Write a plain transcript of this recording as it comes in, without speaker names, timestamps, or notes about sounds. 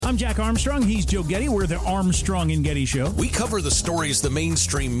I'm Jack Armstrong. He's Joe Getty. We're the Armstrong and Getty Show. We cover the stories the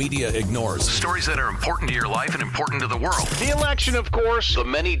mainstream media ignores. Stories that are important to your life and important to the world. The election, of course. The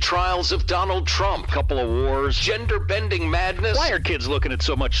many trials of Donald Trump. Couple of wars. Gender-bending madness. Why are kids looking at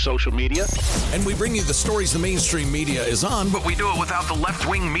so much social media? And we bring you the stories the mainstream media is on, but we do it without the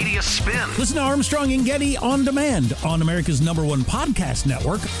left-wing media spin. Listen to Armstrong and Getty on demand on America's #1 podcast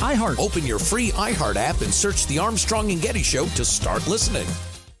network, iHeart. Open your free iHeart app and search the Armstrong and Getty Show to start listening.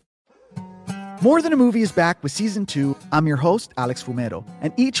 More Than a Movie is back with Season 2. I'm your host, Alex Fumero.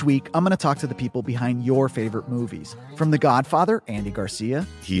 And each week, I'm going to talk to the people behind your favorite movies. From The Godfather, Andy Garcia.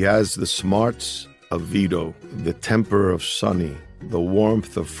 He has the smarts of Vito, the temper of Sonny, the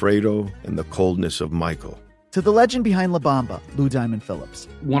warmth of Fredo, and the coldness of Michael. To the legend behind La Bamba, Lou Diamond Phillips.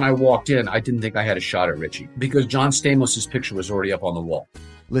 When I walked in, I didn't think I had a shot at Richie because John Stamos' picture was already up on the wall.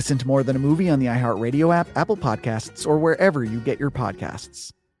 Listen to More Than a Movie on the iHeartRadio app, Apple Podcasts, or wherever you get your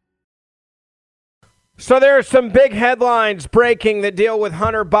podcasts. So there are some big headlines breaking that deal with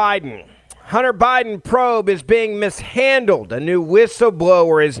Hunter Biden. Hunter Biden probe is being mishandled. A new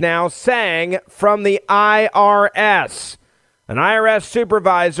whistleblower is now saying from the IRS. An IRS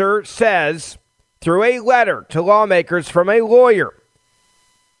supervisor says through a letter to lawmakers from a lawyer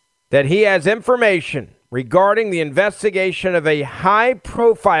that he has information regarding the investigation of a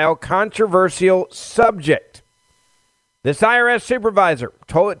high-profile controversial subject. This IRS supervisor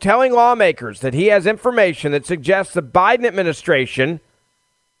telling lawmakers that he has information that suggests the Biden administration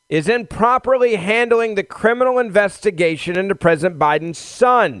is improperly handling the criminal investigation into President Biden's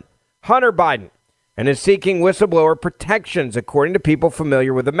son, Hunter Biden, and is seeking whistleblower protections, according to people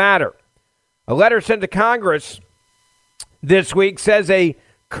familiar with the matter. A letter sent to Congress this week says a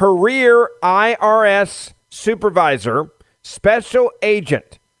career IRS supervisor, special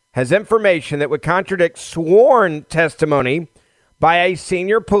agent, has information that would contradict sworn testimony by a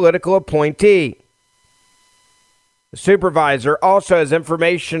senior political appointee. The supervisor also has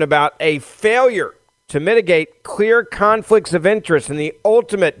information about a failure to mitigate clear conflicts of interest in the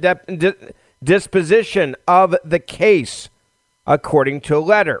ultimate disposition of the case, according to a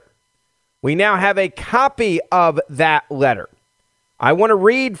letter. We now have a copy of that letter. I want to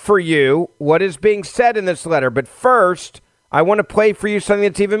read for you what is being said in this letter, but first, I want to play for you something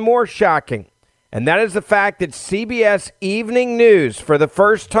that's even more shocking, and that is the fact that CBS Evening News, for the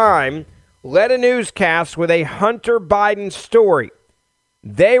first time, led a newscast with a Hunter Biden story.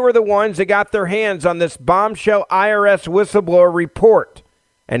 They were the ones that got their hands on this bombshell IRS whistleblower report,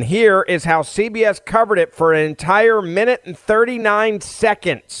 and here is how CBS covered it for an entire minute and 39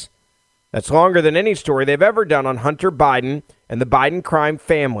 seconds. That's longer than any story they've ever done on Hunter Biden and the Biden crime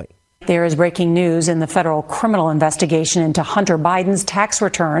family. There is breaking news in the federal criminal investigation into Hunter Biden's tax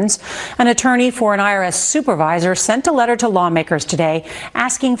returns. An attorney for an IRS supervisor sent a letter to lawmakers today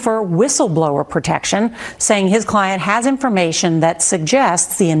asking for whistleblower protection, saying his client has information that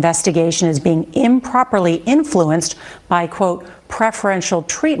suggests the investigation is being improperly influenced by, quote, preferential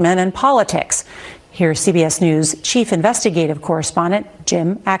treatment and politics. Here's CBS News chief investigative correspondent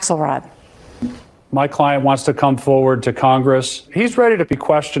Jim Axelrod. My client wants to come forward to Congress. He's ready to be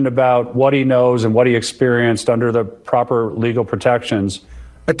questioned about what he knows and what he experienced under the proper legal protections.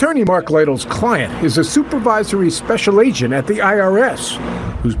 Attorney Mark Lytle's client is a supervisory special agent at the IRS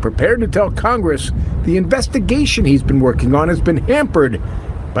who's prepared to tell Congress the investigation he's been working on has been hampered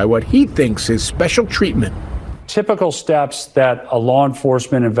by what he thinks is special treatment. Typical steps that a law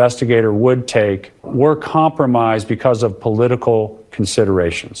enforcement investigator would take were compromised because of political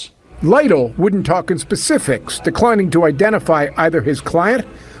considerations. Lytle wouldn't talk in specifics, declining to identify either his client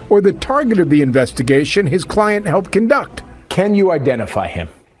or the target of the investigation his client helped conduct. Can you identify him?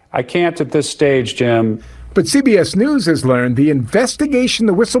 I can't at this stage, Jim. But CBS News has learned the investigation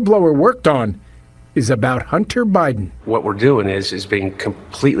the whistleblower worked on is about Hunter Biden. What we're doing is being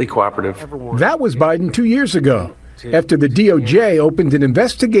completely cooperative. That was Biden 2 years ago, after the DOJ opened an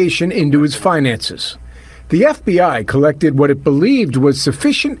investigation into his finances. The FBI collected what it believed was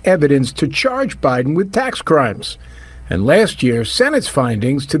sufficient evidence to charge Biden with tax crimes, and last year sent its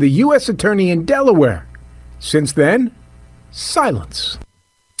findings to the U.S. Attorney in Delaware. Since then, silence.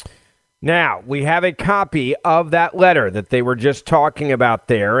 Now, we have a copy of that letter that they were just talking about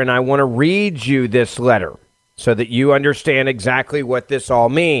there, and I want to read you this letter so that you understand exactly what this all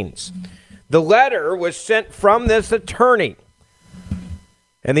means. The letter was sent from this attorney.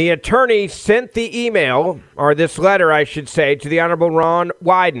 And the attorney sent the email, or this letter, I should say, to the Honorable Ron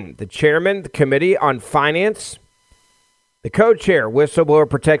Wyden, the chairman of the Committee on Finance, the co-chair, Whistleblower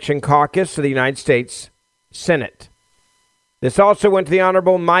Protection Caucus of the United States Senate. This also went to the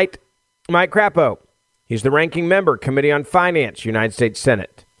Honorable Mike Crapo. He's the ranking member, Committee on Finance, United States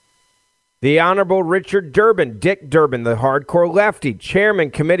Senate. The Honorable Richard Durbin, Dick Durbin, the hardcore lefty,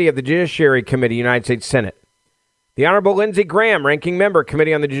 Chairman, Committee of the Judiciary Committee, United States Senate. The Honorable Lindsey Graham, Ranking Member,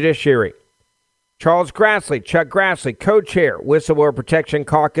 Committee on the Judiciary. Charles Grassley, Chuck Grassley, Co-Chair, Whistleblower Protection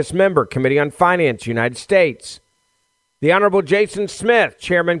Caucus Member, Committee on Finance, United States. The Honorable Jason Smith,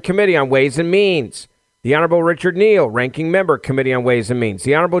 Chairman, Committee on Ways and Means. The Honorable Richard Neal, Ranking Member, Committee on Ways and Means.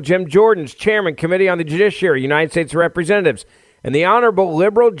 The Honorable Jim Jordan's, Chairman, Committee on the Judiciary, United States Representatives. And the Honorable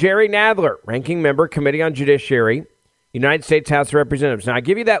Liberal Jerry Nadler, Ranking Member, Committee on Judiciary, United States House of Representatives. Now, I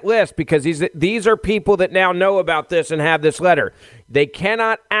give you that list because these are people that now know about this and have this letter. They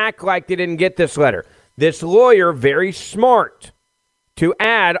cannot act like they didn't get this letter. This lawyer, very smart, to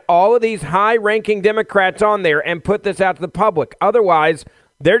add all of these high-ranking Democrats on there and put this out to the public. Otherwise,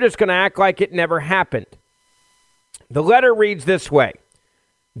 they're just going to act like it never happened. The letter reads this way.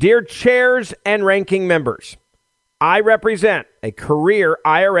 Dear chairs and ranking members, I represent a career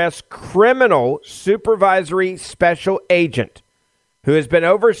IRS criminal supervisory special agent who has been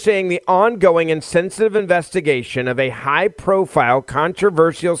overseeing the ongoing and sensitive investigation of a high-profile,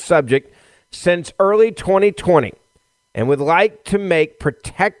 controversial subject since early 2020 and would like to make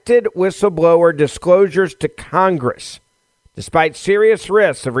protected whistleblower disclosures to Congress. Despite serious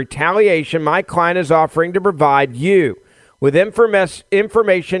risks of retaliation, my client is offering to provide you with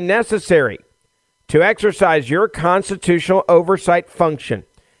information necessary to exercise your constitutional oversight function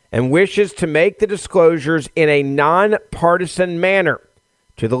and wishes to make the disclosures in a nonpartisan manner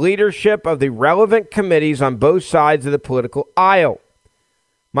to the leadership of the relevant committees on both sides of the political aisle.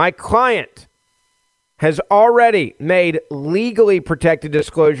 My client has already made legally protected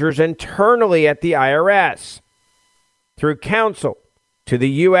disclosures internally at the IRS through counsel to the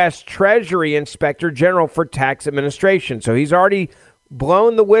U.S. Treasury Inspector General for Tax Administration. So he's already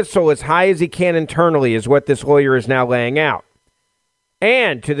blown the whistle as high as he can internally, is what this lawyer is now laying out.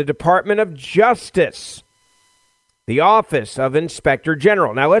 And to the Department of Justice, the Office of Inspector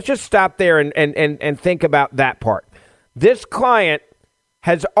General. Now, let's just stop there and think about that part. This client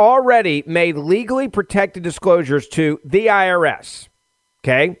has already made legally protected disclosures to the IRS,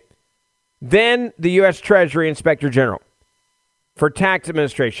 okay? Then the U.S. Treasury Inspector General for Tax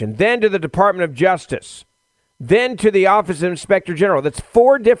Administration. Then to the Department of Justice. Then to the Office of Inspector General. That's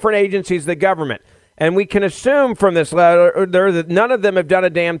 4 different agencies of the government. And we can assume from this letter that none of them have done a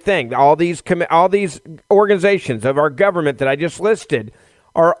damn thing. All these organizations of our government that I just listed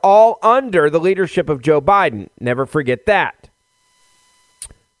are all under the leadership of Joe Biden. Never forget that.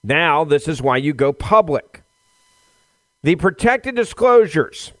 Now, this is why you go public. The protected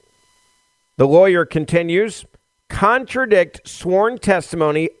disclosures, the lawyer continues, contradict sworn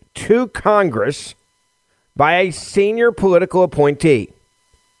testimony to Congress by a senior political appointee,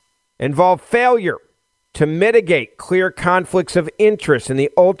 involve failure to mitigate clear conflicts of interest in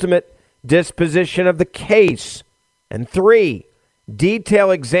the ultimate disposition of the case, and 3,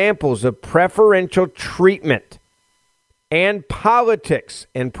 detail examples of preferential treatment and politics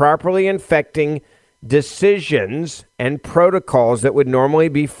in properly infecting decisions and protocols that would normally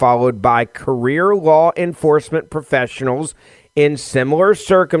be followed by career law enforcement professionals in similar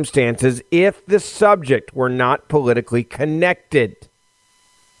circumstances if the subject were not politically connected.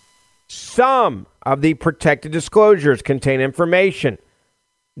 Some of the protected disclosures contain information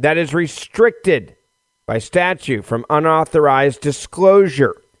that is restricted by statute from unauthorized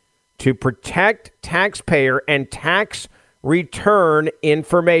disclosure to protect taxpayer and tax return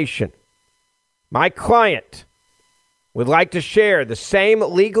information. My client would like to share the same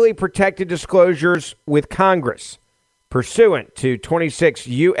legally protected disclosures with Congress pursuant to 26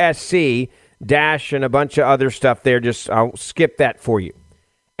 USC dash and a bunch of other stuff there. I'll skip that for you.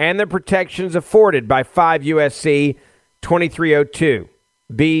 And the protections afforded by 5 USC 2302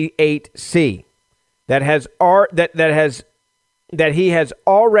 B8C that he has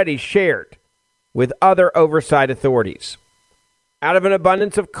already shared with other oversight authorities. Out of an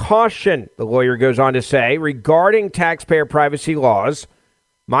abundance of caution, the lawyer goes on to say, regarding taxpayer privacy laws,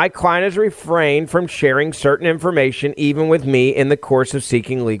 my client has refrained from sharing certain information even with me in the course of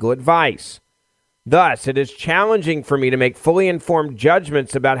seeking legal advice. Thus, it is challenging for me to make fully informed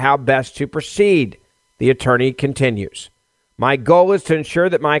judgments about how best to proceed, the attorney continues. My goal is to ensure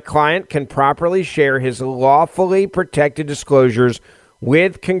that my client can properly share his lawfully protected disclosures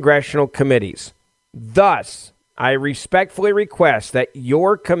with congressional committees. Thus, I respectfully request that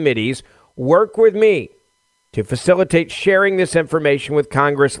your committees work with me to facilitate sharing this information with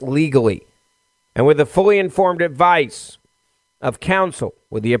Congress legally and with the fully informed advice of counsel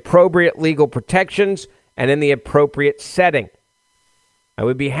with the appropriate legal protections and in the appropriate setting. I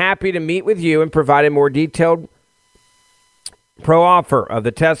would be happy to meet with you and provide a more detailed Pro offer of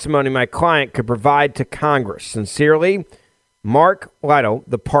the testimony my client could provide to Congress. Sincerely, Mark Lytle,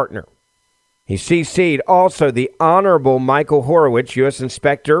 the partner. He CC'd also the Honorable Michael Horowitz, U.S.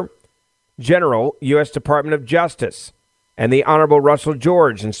 Inspector General, U.S. Department of Justice, and the Honorable Russell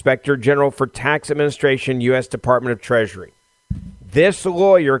George, Inspector General for Tax Administration, U.S. Department of Treasury. This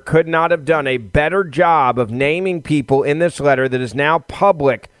lawyer could not have done a better job of naming people in this letter that is now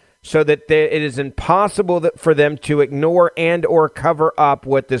public so that it is impossible for them to ignore and or cover up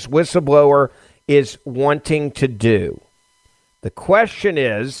what this whistleblower is wanting to do. The question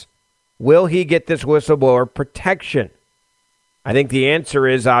is, will he get this whistleblower protection? I think the answer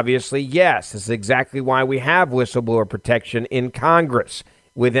is obviously yes. This is exactly why we have whistleblower protection in Congress,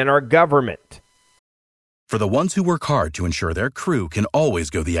 within our government. For the ones who work hard to ensure their crew can always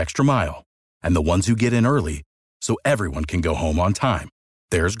go the extra mile, and the ones who get in early so everyone can go home on time,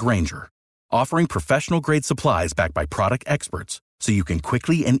 there's Grainger, offering professional-grade supplies backed by product experts so you can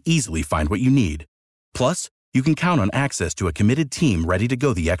quickly and easily find what you need. Plus, you can count on access to a committed team ready to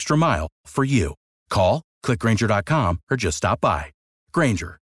go the extra mile for you. Call, click Grainger.com, or just stop by.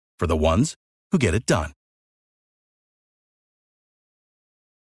 Grainger, for the ones who get it done.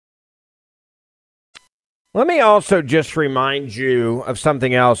 Let me also just remind you of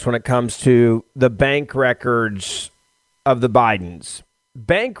something else when it comes to the bank records of the Bidens.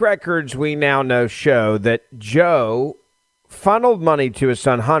 Bank records we now know show that Joe funneled money to his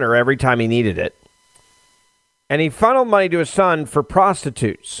son Hunter every time he needed it. And he funneled money to his son for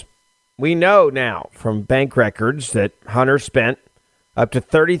prostitutes. We know now from bank records that Hunter spent up to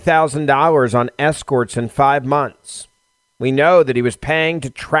 $30,000 on escorts in 5 months. We know that he was paying to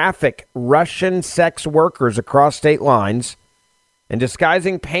traffic Russian sex workers across state lines and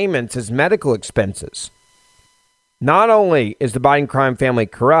disguising payments as medical expenses. Not only is the Biden crime family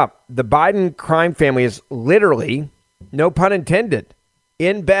corrupt, the Biden crime family is literally, no pun intended,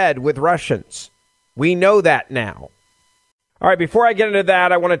 in bed with Russians. We know that now. All right, before I get into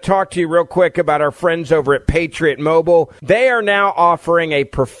that, I want to talk to you real quick about our friends over at Patriot Mobile. They are now offering a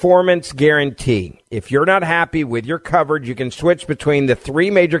performance guarantee. If you're not happy with your coverage, you can switch between the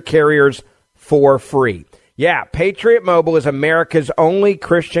 3 major carriers for free. Yeah, Patriot Mobile is America's only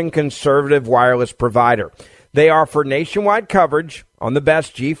Christian conservative wireless provider. They offer nationwide coverage on the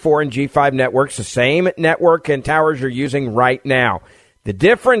best G4 and G5 networks, the same network and towers you're using right now. The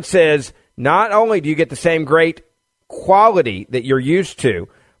difference is not only do you get the same great quality that you're used to,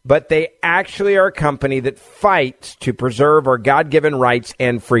 but they actually are a company that fights to preserve our God-given rights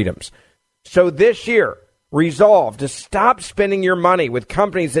and freedoms. So this year, resolve to stop spending your money with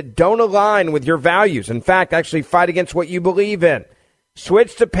companies that don't align with your values. In fact, actually fight against what you believe in.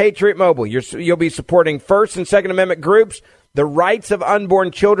 Switch to Patriot Mobile. You'll be supporting First and Second Amendment groups, the rights of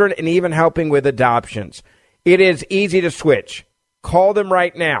unborn children, and even helping with adoptions. It is easy to switch. Call them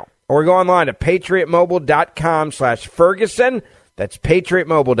right now. Or go online to patriotmobile.com/Ferguson. That's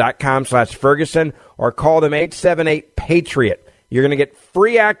patriotmobile.com/Ferguson. Or call them 878-PATRIOT. You're going to get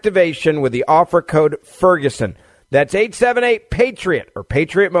free activation with the offer code Ferguson. That's 878-PATRIOT or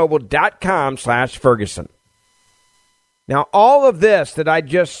patriotmobile.com/Ferguson. Now, all of this that I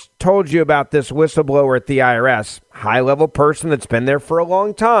just told you about this whistleblower at the IRS, high-level person that's been there for a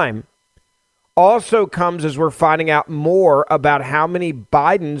long time, also comes as we're finding out more about how many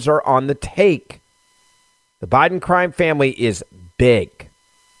Bidens are on the take. The Biden crime family is big.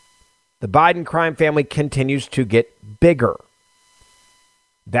 The Biden crime family continues to get bigger.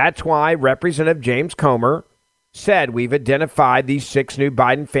 That's why Representative James Comer said we've identified these 6 new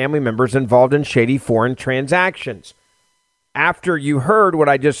Biden family members involved in shady foreign transactions. After you heard what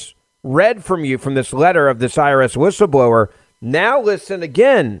I just read from you from this letter of this IRS whistleblower, now listen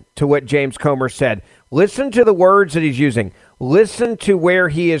again to what James Comer said. Listen to the words that he's using. Listen to where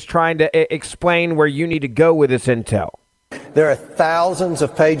he is trying to explain where you need to go with this intel. There are thousands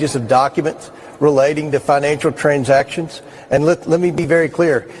of pages of documents relating to financial transactions. And let me be very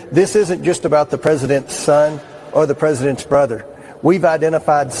clear. This isn't just about the president's son or the president's brother. We've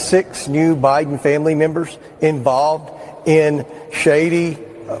identified 6 new Biden family members involved in shady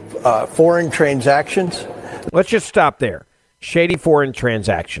foreign transactions. Let's just stop there. Shady foreign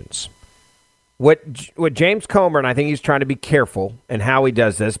transactions. What James Comer, and I think he's trying to be careful in how he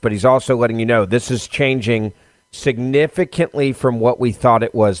does this, but he's also letting you know this is changing significantly from what we thought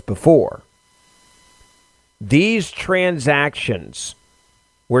it was before. These transactions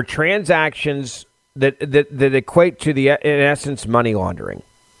were transactions that equate to in essence, money laundering.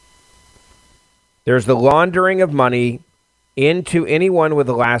 There's the laundering of money into anyone with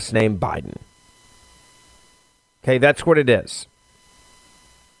the last name Biden. Okay, that's what it is.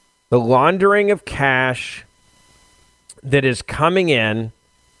 The laundering of cash that is coming in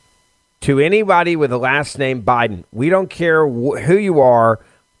to anybody with the last name Biden. We don't care who you are,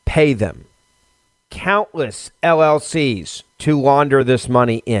 pay them. Countless LLCs to launder this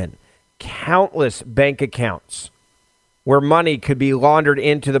money in. Countless bank accounts where money could be laundered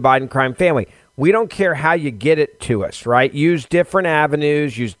into the Biden crime family. We don't care how you get it to us, right? Use different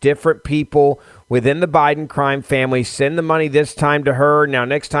avenues, use different people within the Biden crime family. Send the money this time to her. Now,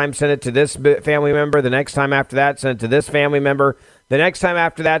 next time, send it to this family member. The next time after that, send it to this family member. The next time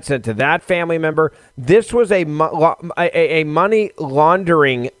after that, send it to that family member. This was a money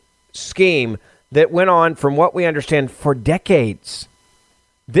laundering scheme that went on, from what we understand, for decades.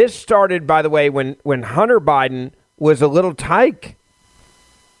 This started, by the way, when Hunter Biden was a little tyke.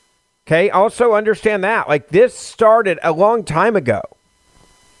 Okay, also understand that. Like, this started a long time ago.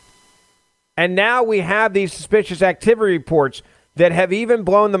 And now we have these suspicious activity reports that have even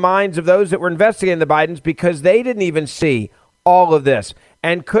blown the minds of those that were investigating the Bidens, because they didn't even see all of this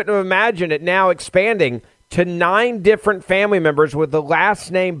and couldn't have imagined it now expanding to 9 different family members with the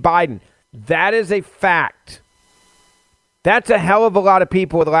last name Biden. That is a fact. That's a hell of a lot of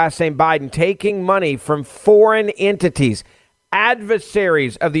people with the last name Biden taking money from foreign entities,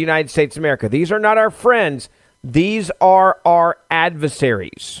 adversaries of the United States of America. These are not our friends. These are our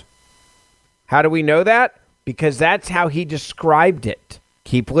adversaries. How do we know that? Because that's how he described it.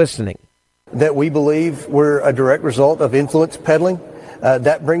 Keep listening. That we believe were a direct result of influence peddling.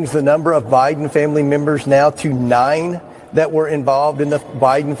 That brings the number of Biden family members now to 9 that were involved in the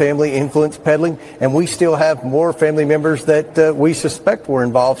Biden family influence peddling. And we still have more family members that we suspect were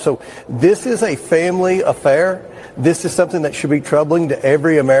involved. So this is a family affair. This is something that should be troubling to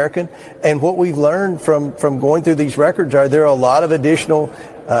every American. And what we've learned from going through these records are there are a lot of additional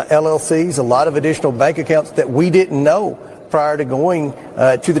LLCs, a lot of additional bank accounts that we didn't know prior to going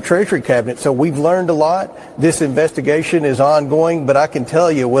to the Treasury Cabinet. So we've learned a lot. This investigation is ongoing, but I can tell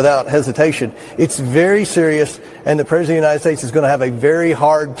you without hesitation, it's very serious, and the President of the United States is going to have a very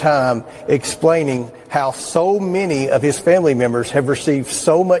hard time explaining how so many of his family members have received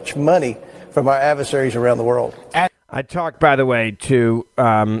so much money from our adversaries around the world. I talked, by the way, to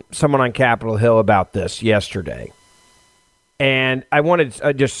someone on Capitol Hill about this yesterday. And I wanted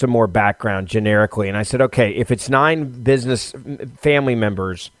just some more background generically. And I said, okay, if it's 9 business family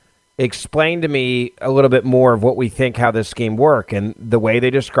members, explain to me a little bit more of what we think, how this scheme worked. And the way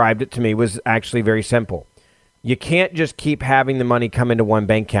they described it to me was actually very simple. You can't just keep having the money come into one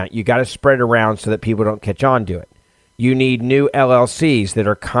bank account. You got to spread it around so that people don't catch on to it. You need new LLCs that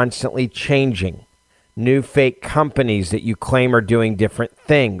are constantly changing, new fake companies that you claim are doing different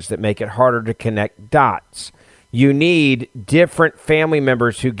things that make it harder to connect dots. You need different family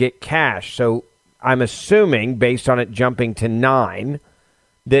members who get cash. So I'm assuming, based on it jumping to 9,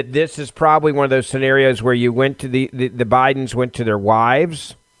 that this is probably one of those scenarios where you went to the Bidens went to their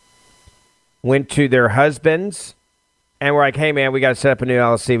wives, went to their husbands, and we're like, hey, man, we got to set up a new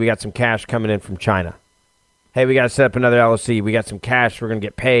LLC. We got some cash coming in from China. Hey, we got to set up another LLC. We got some cash we're going to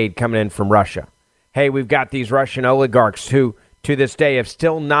get paid coming in from Russia. Hey, we've got these Russian oligarchs who, to this day, have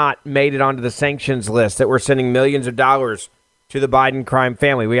still not made it onto the sanctions list that we're sending millions of dollars to the Biden crime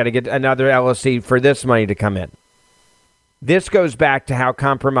family. We got to get another LLC for this money to come in. This goes back to how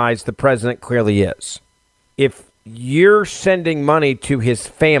compromised the president clearly is. If you're sending money to his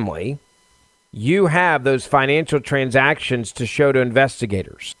family, you have those financial transactions to show to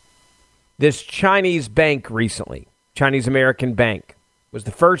investigators. This Chinese bank recently, Chinese American Bank, was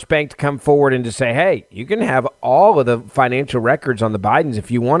the first bank to come forward and to say, hey, you can have all of the financial records on the Bidens if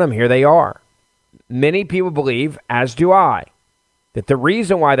you want them. Here they are. Many people believe, as do I, that the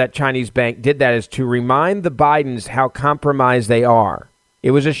reason why that Chinese bank did that is to remind the Bidens how compromised they are.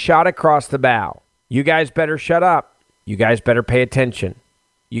 It was a shot across the bow. You guys better shut up. You guys better pay attention.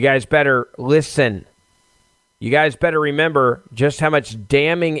 You guys better listen. You guys better remember just how much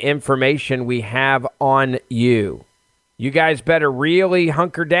damning information we have on you. You guys better really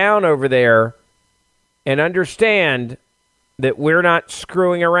hunker down over there and understand that we're not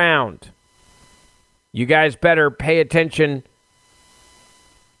screwing around. You guys better pay attention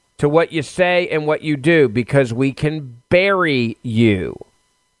to what you say and what you do, because we can bury you.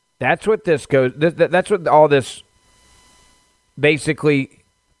 That's what this goes. That's what all this basically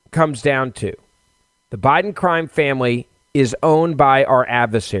comes down to. The Biden crime family is owned by our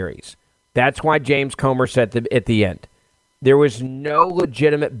adversaries. That's why James Comer said at the end, there was no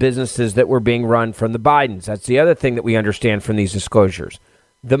legitimate businesses that were being run from the Bidens. That's the other thing that we understand from these disclosures.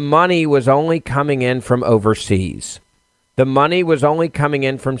 The money was only coming in from overseas. The money was only coming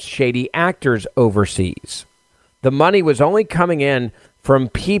in from shady actors overseas. The money was only coming in from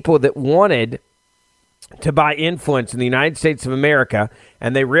people that wanted to buy influence in the United States of America,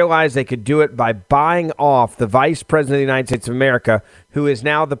 and they realized they could do it by buying off the Vice President of the United States of America, who is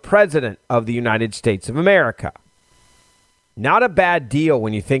now the President of the United States of America. Not a bad deal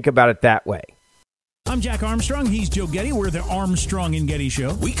when you think about it that way. I'm Jack Armstrong. He's Joe Getty. We're the Armstrong and Getty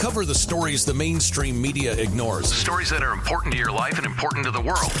Show. We cover the stories the mainstream media ignores. Stories that are important to your life and important to the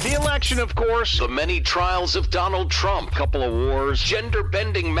world. The election, of course. The many trials of Donald Trump. Couple of wars.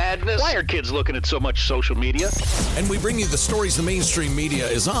 Gender-bending madness. Why are kids looking at so much social media? And we bring you the stories the mainstream media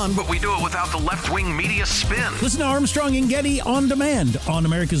is on, But we do it without the left-wing media spin. Listen to Armstrong and Getty on demand on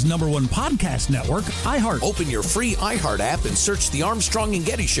America's #1 podcast network, iHeart. Open your free iHeart app and search the Armstrong and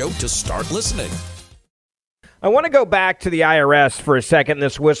Getty Show to start listening. I want to go back to the IRS for a second,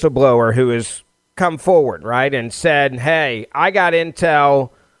 this whistleblower who has come forward, right, and said, hey, I got intel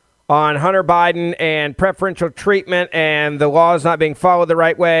on Hunter Biden and preferential treatment and the law is not being followed the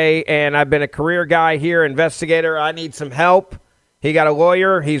right way, and I've been a career guy here, investigator. I need some help. He got a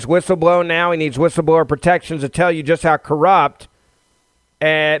lawyer. He's whistleblown now. He needs whistleblower protections to tell you just how corrupt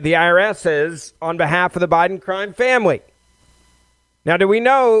the IRS is on behalf of the Biden crime family. Now, do we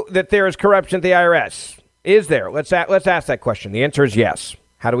know that there is corruption at the IRS? Is there? Let's ask that question. The answer is yes.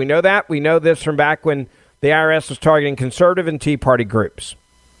 How do we know that? We know this from back when the IRS was targeting conservative and Tea Party groups.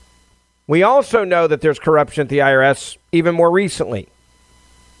 We also know that there's corruption at the IRS even more recently.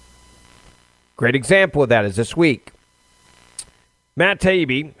 Great example of that is this week. Matt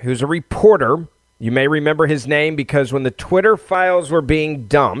Taibbi, who's a reporter, you may remember his name because when the Twitter files were being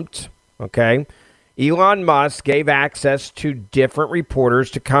dumped, okay, Elon Musk gave access to different reporters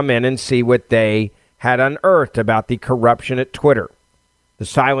to come in and see what they had unearthed about the corruption at Twitter, the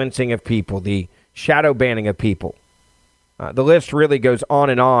silencing of people, the shadow banning of people. The list really goes on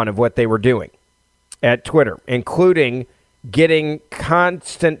and on of what they were doing at Twitter, including getting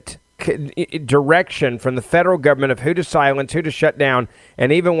constant direction from the federal government of who to silence, who to shut down,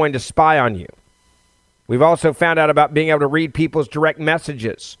 and even when to spy on you. We've also found out about being able to read people's direct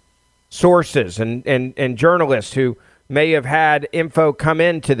messages, sources, and journalists who may have had info come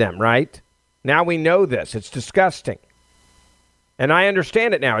in to them, right? Now we know this. It's disgusting. And I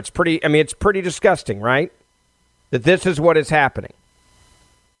understand it now. It's pretty disgusting, right? That this is what is happening.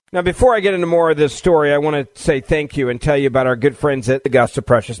 Now, before I get into more of this story, I want to say thank you and tell you about our good friends at Augusta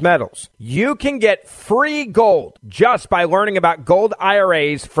Precious Metals. You can get free gold just by learning about gold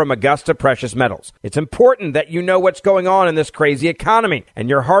IRAs from Augusta Precious Metals. It's important that you know what's going on in this crazy economy, and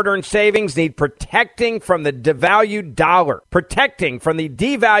your hard-earned savings need protecting from the devalued dollar. Protecting from the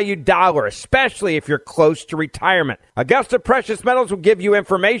devalued dollar, especially if you're close to retirement. Augusta Precious Metals will give you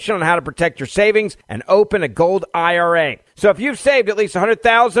information on how to protect your savings and open a gold IRA. So if you've saved at least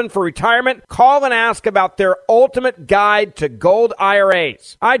 $100,000 for retirement, call and ask about their ultimate guide to gold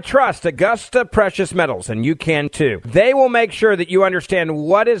IRAs. I trust Augusta Precious Metals, and you can too. They will make sure that you understand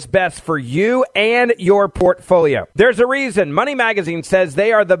what is best for you and your portfolio. There's a reason Money Magazine says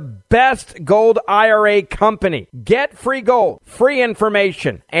they are the best gold IRA company. Get free gold, free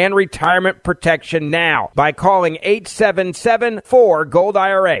information, and retirement protection now by calling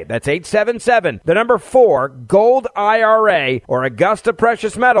 877-4-GOLD-IRA. That's 877-4-GOLD-IRA. Or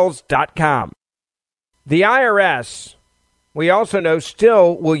AugustaPreciousMetals.com. The IRS, we also know,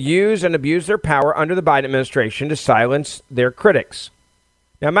 still will use and abuse their power under the Biden administration to silence their critics.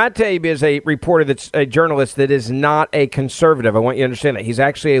 Now, Matt Taibbi is a reporter, that's a journalist that is not a conservative. I want you to understand that. He's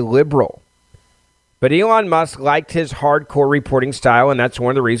actually a liberal. But Elon Musk liked his hardcore reporting style, and that's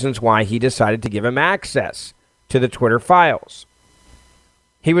one of the reasons why he decided to give him access to the Twitter files.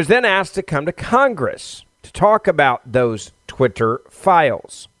 He was then asked to come to Congress to talk about those Twitter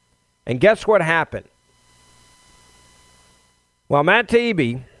files. And guess what happened? Well, Matt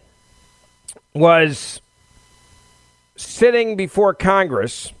Taibbi was sitting before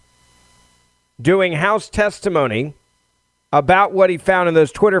Congress doing House testimony about what he found in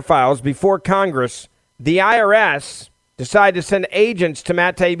those Twitter files before Congress. The IRS decided to send agents to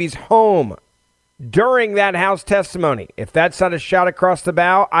Matt Taibbi's home during that House testimony. If that's not a shot across the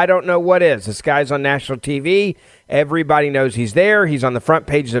bow, I don't know what is. This guy's on national TV. Everybody knows he's there. He's on the front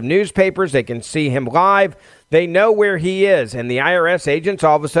pages of newspapers. They can see him live. They know where he is. And the IRS agents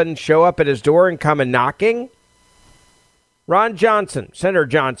all of a sudden show up at his door and come and knocking. Ron Johnson, Senator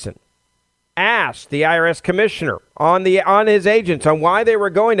Johnson, asked the IRS commissioner on his agents on why they were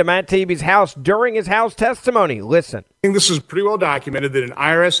going to Matt Taibbi's house during his House testimony. Listen. I think this is pretty well documented that an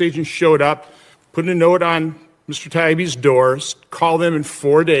IRS agent showed up, put a note on Mr. Taibbi's door, called them in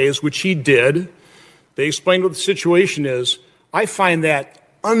 4 days, which he did. They explained what the situation is. I find that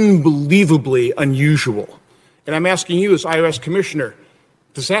unbelievably unusual. And I'm asking you as IRS commissioner,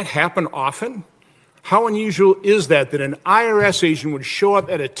 does that happen often? How unusual is that an IRS agent would show up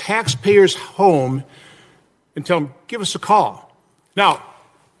at a taxpayer's home and tell them, give us a call? Now,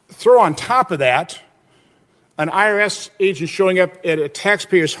 throw on top of that an IRS agent showing up at a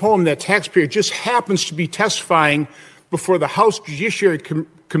taxpayer's home. That taxpayer just happens to be testifying before the House Judiciary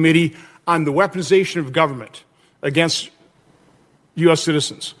Committee on the weaponization of government against U.S.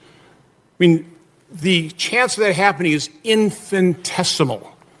 citizens. I mean, the chance of that happening is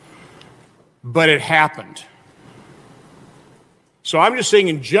infinitesimal, but it happened. So I'm just saying,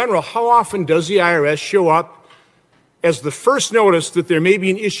 in general, how often does the IRS show up as the first notice that there may be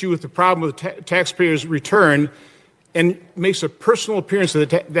an issue with the problem with the taxpayer's return and makes a personal appearance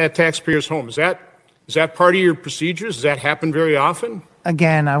at that taxpayer's home? Is that part of your procedures? Does that happen very often?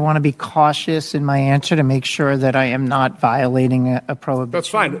 Again, I want to be cautious in my answer to make sure that I am not violating a prohibition. That's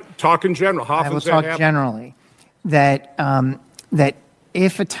fine. Talk in general. How often does that happen? I will talk generally. That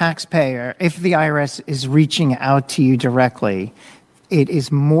if a taxpayer, if the IRS is reaching out to you directly, it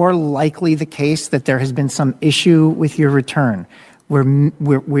is more likely the case that there has been some issue with your return.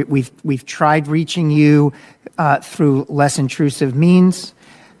 We've tried reaching you through less intrusive means.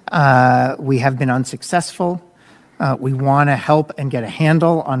 We have been unsuccessful. We want to help and get a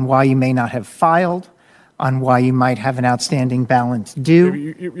handle on why you may not have filed, on why you might have an outstanding balance due.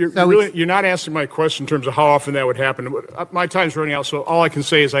 You're not answering my question in terms of how often that would happen. My time's running out, so all I can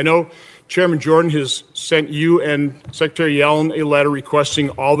say is I know Chairman Jordan has sent you and Secretary Yellen a letter requesting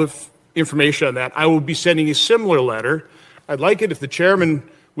all the information on that. I will be sending a similar letter. I'd like it if the chairman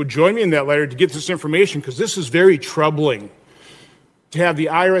would join me in that letter to get this information, because this is very troubling to have the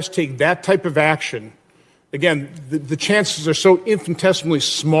IRS take that type of action. Again, the chances are so infinitesimally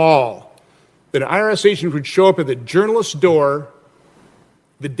small that an IRS agent would show up at the journalist's door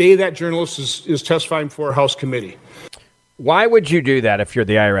the day that journalist is testifying for a House committee. Why would you do that if you're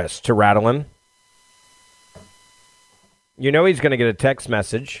the IRS? To rattle him? You know he's going to get a text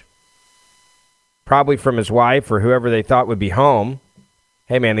message, probably from his wife or whoever they thought would be home.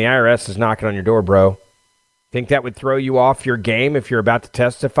 Hey, man, the IRS is knocking on your door, bro. Think that would throw you off your game if you're about to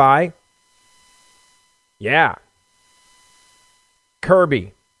testify? Yeah.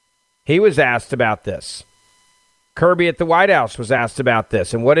 Kirby, he was asked about this. Kirby at the White House was asked about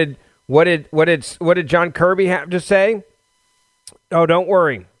this. And what did John Kirby have to say? Oh, don't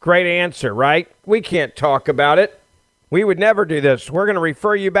worry. Great answer, right? We can't talk about it. We would never do this. We're going to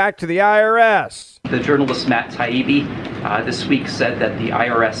refer you back to the IRS. The journalist Matt Taibbi this week said that the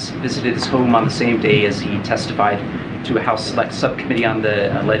IRS visited his home on the same day as he testified to a House Select Subcommittee on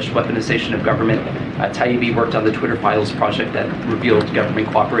the alleged weaponization of government. Taibbi worked on the Twitter Files project that revealed government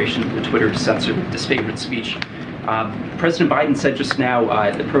cooperation with Twitter to censor disfavored speech. President Biden said just now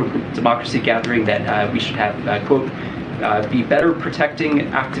at the pro-democracy gathering that we should have, quote, be better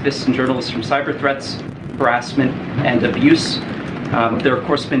protecting activists and journalists from cyber threats, harassment, and abuse. There, of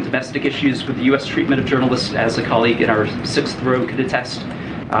course, have been domestic issues with the U.S. treatment of journalists, as a colleague in our sixth row could attest.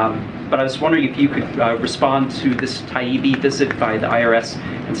 But I was wondering if you could respond to this Taibbi visit by the IRS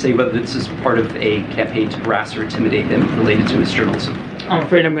and say whether this is part of a campaign to harass or intimidate him related to his journalism. I'm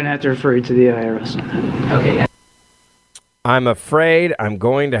afraid I'm going to have to refer you to the IRS. Okay. I'm afraid I'm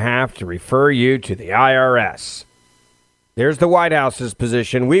going to have to refer you to the IRS. There's the White House's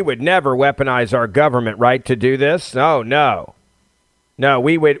position. We would never weaponize our government, right, to do this? Oh, no. No,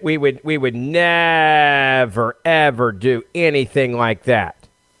 we would never, ever do anything like that.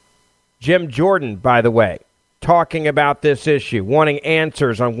 Jim Jordan, by the way, talking about this issue, wanting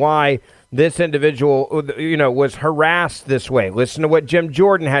answers on why this individual, was harassed this way. Listen to what Jim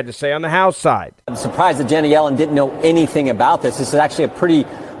Jordan had to say on the House side. I'm surprised that Janet Yellen didn't know anything about this. This is actually a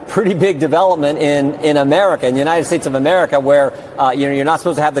pretty big development in America, in the United States of America, where you're not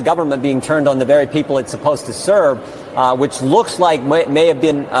supposed to have the government being turned on the very people it's supposed to serve, which looks like may have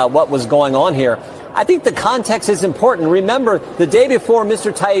been what was going on here. I think the context is important. Remember, the day before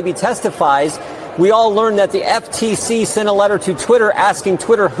Mr. Taibbi testifies, we all learned that the FTC sent a letter to Twitter asking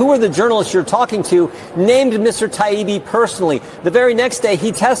Twitter, who are the journalists you're talking to, named Mr. Taibbi personally. The very next day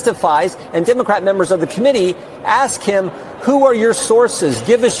he testifies, and Democrat members of the committee ask him, who are your sources?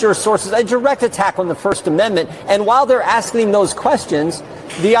 Give us your sources. A direct attack on the First Amendment. And while they're asking those questions,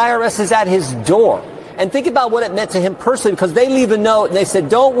 the IRS is at his door. And think about what it meant to him personally, because they leave a note and they said,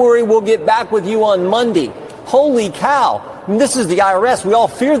 don't worry, we'll get back with you on Monday. Holy cow. And this is the IRS. We all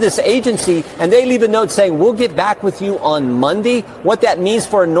fear this agency. And they leave a note saying, we'll get back with you on Monday. What that means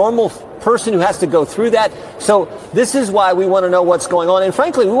for a normal person who has to go through that. So this is why we want to know what's going on. And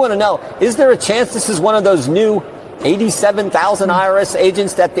frankly, we want to know, is there a chance this is one of those new 87,000 IRS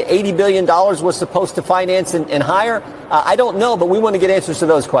agents that the $80 billion was supposed to finance and hire? I don't know, but we want to get answers to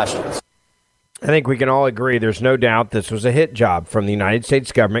those questions. I think we can all agree there's no doubt this was a hit job from the United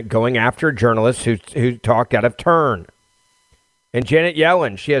States government going after journalists who talked out of turn. And Janet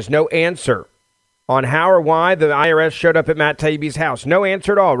Yellen, she has no answer on how or why the IRS showed up at Matt Taibbi's house. No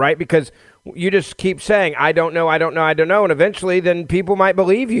answer at all, right? Because you just keep saying, I don't know. And eventually then people might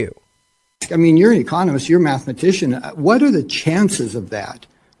believe you. I mean, you're an economist, you're a mathematician. What are the chances of that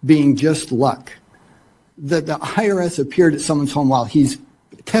being just luck? That the IRS appeared at someone's home while he's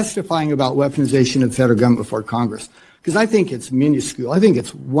testifying about weaponization of the federal government before Congress? Because I think it's minuscule. I think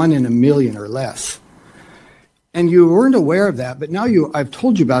it's 1 in a million or less. And you weren't aware of that, but now I've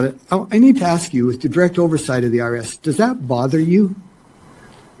told you about it. I need to ask you, with the direct oversight of the IRS, does that bother you?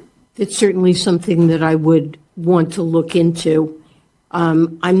 It's certainly something that I would want to look into.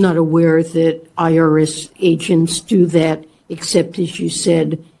 I'm not aware that IRS agents do that, except, as you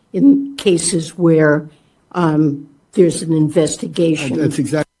said, in cases where there's an investigation. That's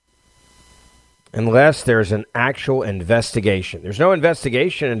exactly. Unless there's an actual investigation. There's no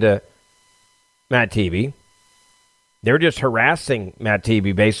investigation into Matt Taibbi. They're just harassing Matt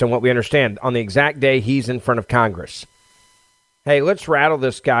Taibbi based on what we understand on the exact day he's in front of Congress. Hey, let's rattle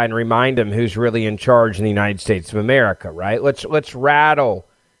this guy and remind him who's really in charge in the United States of America, right? Let's rattle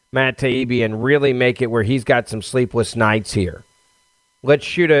Matt Taibbi and really make it where he's got some sleepless nights here.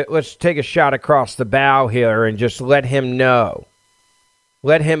 Let's take a shot across the bow here and just let him know.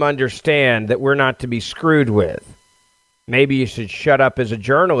 Let him understand that we're not to be screwed with. Maybe you should shut up as a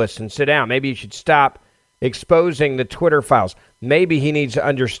journalist and sit down. Maybe you should stop exposing the Twitter files. Maybe he needs to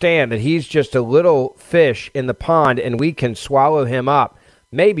understand that he's just a little fish in the pond and we can swallow him up.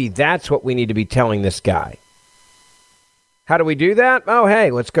 Maybe that's what we need to be telling this guy. How do we do that? Oh,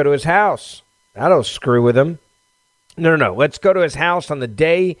 hey, let's go to his house. That'll screw with him. No. Let's go to his house on the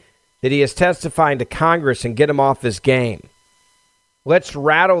day that he is testifying to Congress and get him off his game. Let's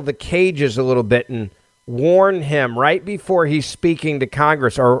rattle the cages a little bit and warn him right before he's speaking to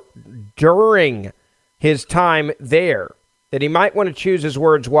Congress or during his time there that he might want to choose his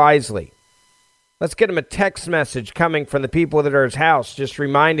words wisely. Let's get him a text message coming from the people that are at his house, just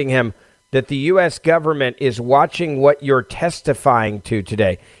reminding him that the U.S. government is watching what you're testifying to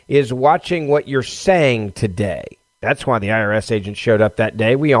today, is watching what you're saying today. That's why the IRS agent showed up that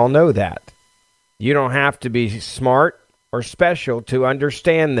day. We all know that. You don't have to be smart or special to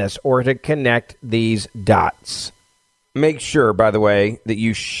understand this or to connect these dots. Make sure, by the way, that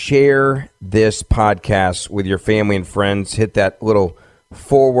you share this podcast with your family and friends. Hit that little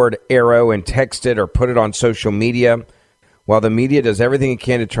forward arrow and text it or put it on social media. While the media does everything it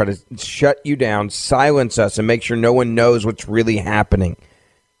can to try to shut you down, silence us, and make sure no one knows what's really happening.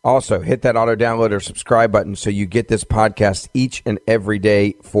 Also, hit that auto download or subscribe button so you get this podcast each and every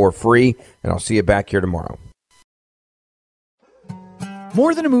day for free. And I'll see you back here tomorrow.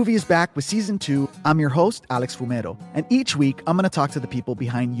 More Than a Movie is back with Season 2. I'm your host, Alex Fumero. And each week, I'm going to talk to the people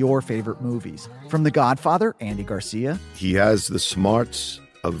behind your favorite movies. From The Godfather, Andy Garcia. He has the smarts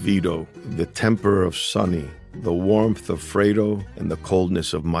of Vito, the temper of Sonny, the warmth of Fredo, and the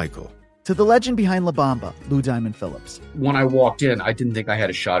coldness of Michael. To the legend behind La Bamba, Lou Diamond Phillips. When I walked in, I didn't think I had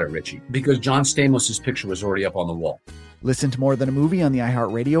a shot at Richie because John Stamos' picture was already up on the wall. Listen to More Than a Movie on the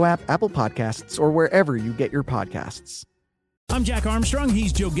iHeartRadio app, Apple Podcasts, or wherever you get your podcasts. I'm Jack Armstrong.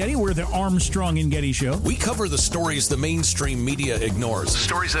 He's Joe Getty. We're the Armstrong and Getty Show. We cover the stories the mainstream media ignores.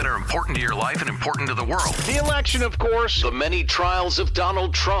 Stories that are important to your life and important to the world. The election, of course. The many trials of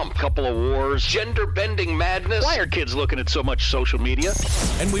Donald Trump. Couple of wars. Gender-bending madness. Why are kids looking at so much social media?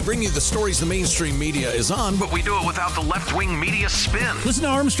 And we bring you the stories the mainstream media is on, But we do it without the left-wing media spin. Listen to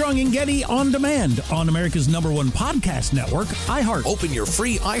Armstrong and Getty on demand on America's #1 podcast network, iHeart. Open your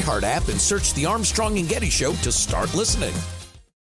free iHeart app and search the Armstrong and Getty Show to start listening.